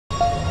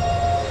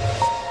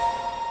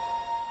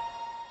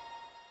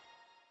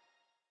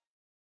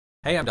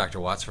Hey, I'm Dr.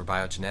 Watts for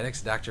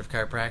Biogenetix, doctor of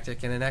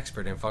chiropractic, and an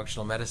expert in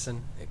functional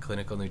medicine and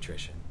clinical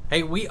nutrition.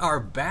 Hey, we are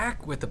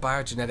back with the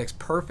Biogenetix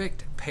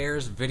Perfect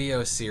Pairs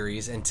video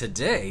series, and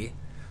today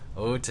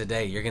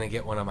you're going to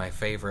get one of my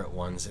favorite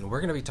ones, and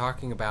we're going to be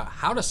talking about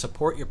how to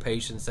support your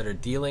patients that are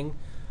dealing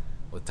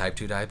with type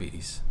 2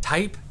 diabetes.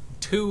 Type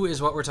 2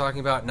 is what we're talking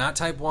about, not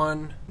type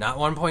 1, not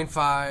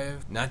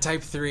 1.5, not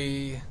type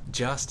 3,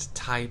 just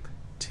type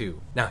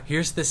 2. Now,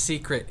 here's the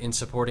secret in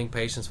supporting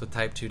patients with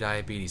type 2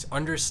 diabetes.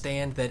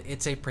 Understand that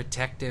it's a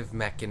protective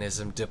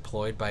mechanism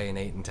deployed by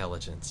innate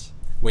intelligence.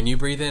 When you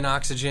breathe in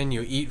oxygen,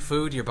 you eat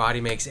food, your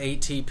body makes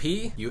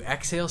ATP, you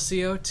exhale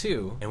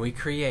CO2, and we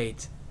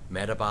create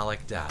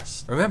metabolic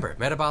dust. Remember,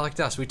 metabolic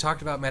dust. We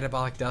talked about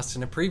metabolic dust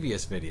in a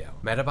previous video.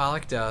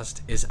 Metabolic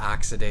dust is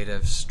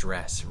oxidative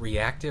stress.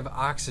 Reactive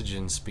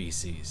oxygen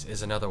species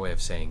is another way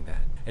of saying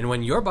that. And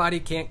when your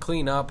body can't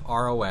clean up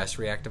ROS,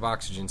 reactive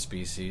oxygen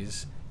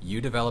species, you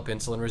develop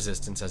insulin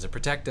resistance as a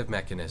protective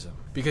mechanism.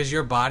 Because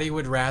your body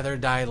would rather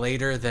die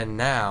later than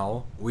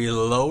now, we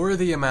lower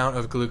the amount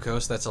of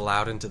glucose that's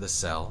allowed into the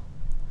cell,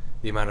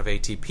 the amount of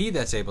ATP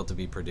that's able to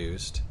be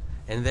produced,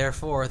 and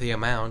therefore the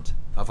amount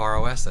of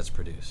ROS that's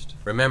produced.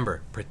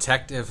 Remember,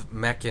 protective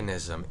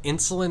mechanism.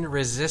 Insulin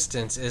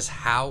resistance is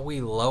how we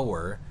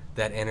lower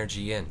that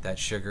energy in, that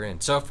sugar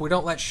in. So if we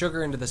don't let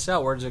sugar into the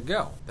cell, where does it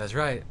go? That's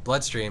right,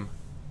 bloodstream,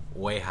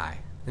 way high.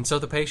 And so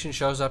the patient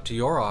shows up to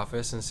your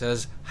office and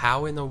says,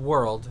 how in the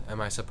world am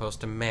I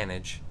supposed to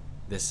manage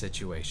this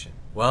situation?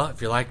 Well,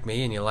 if you're like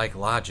me and you like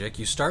logic,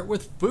 you start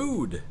with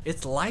food.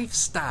 It's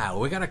lifestyle.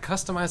 We got to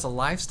customize a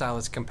lifestyle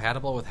that's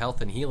compatible with health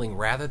and healing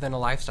rather than a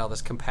lifestyle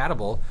that's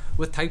compatible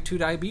with type 2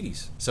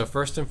 diabetes. So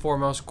first and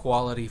foremost,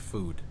 quality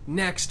food.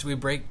 Next, we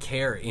break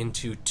care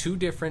into two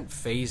different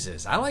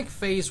phases. I like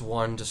phase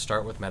 1 to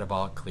start with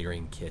metabolic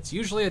clearing kits,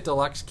 usually a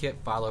deluxe kit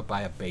followed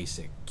by a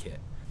basic kit.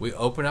 We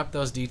open up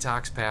those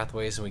detox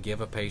pathways and we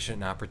give a patient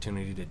an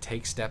opportunity to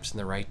take steps in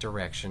the right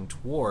direction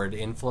toward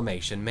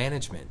inflammation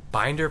management.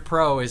 Binder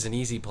Pro is an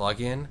easy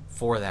plug-in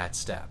for that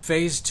step.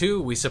 Phase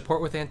 2, we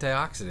support with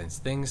antioxidants,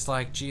 things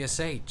like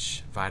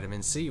GSH,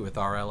 vitamin C with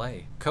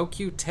RLA,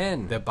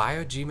 CoQ10, the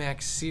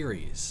Biogenetix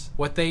series.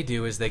 What they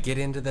do is they get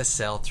into the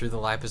cell through the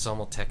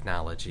liposomal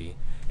technology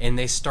and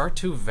they start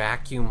to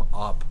vacuum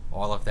up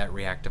all of that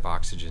reactive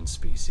oxygen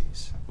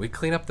species. We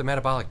clean up the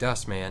metabolic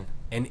dust, man,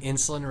 and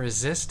insulin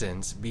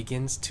resistance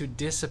begins to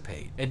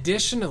dissipate.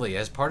 Additionally,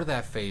 as part of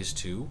that phase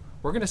 2,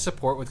 we're going to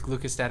support with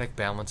glucostatic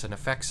balance and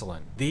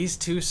effexilin. These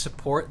two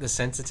support the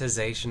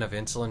sensitization of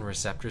insulin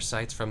receptor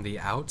sites from the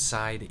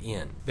outside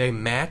in. They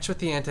match with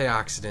the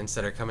antioxidants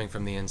that are coming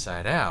from the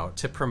inside out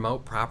to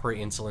promote proper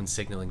insulin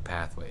signaling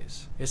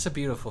pathways. It's a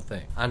beautiful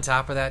thing. On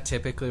top of that,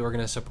 typically we're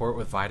going to support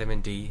with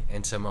vitamin D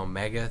and some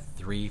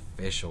omega-3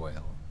 fish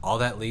oil. All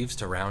that leaves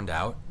to round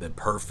out the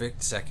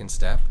perfect second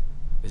step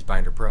is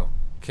Binder Pro.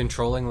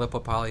 Controlling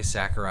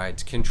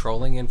lipopolysaccharides,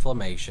 controlling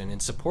inflammation,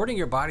 and supporting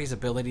your body's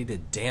ability to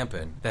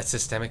dampen that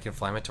systemic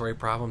inflammatory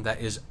problem that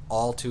is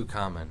all too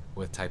common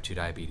with type 2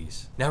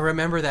 diabetes. Now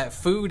remember that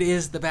food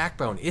is the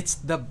backbone. It's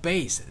the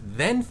base.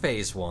 Then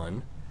phase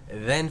 1,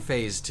 then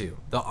phase 2.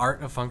 The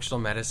art of functional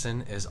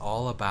medicine is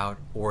all about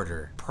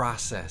order,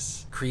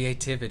 process,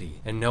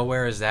 creativity, and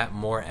nowhere is that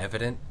more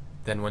evident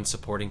than when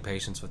supporting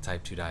patients with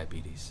type 2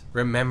 diabetes.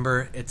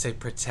 Remember, it's a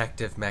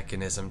protective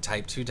mechanism.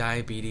 Type 2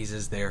 diabetes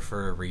is there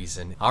for a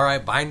reason. All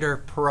right, Binder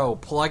Pro,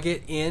 plug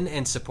it in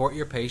and support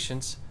your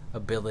patient's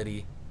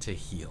ability to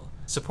heal.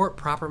 Support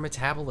proper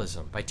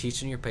metabolism by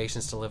teaching your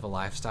patients to live a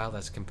lifestyle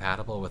that's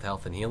compatible with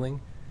health and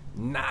healing,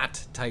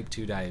 not type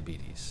 2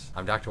 diabetes.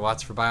 I'm Dr.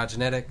 Watts for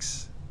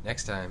Biogenetix.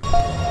 Next time.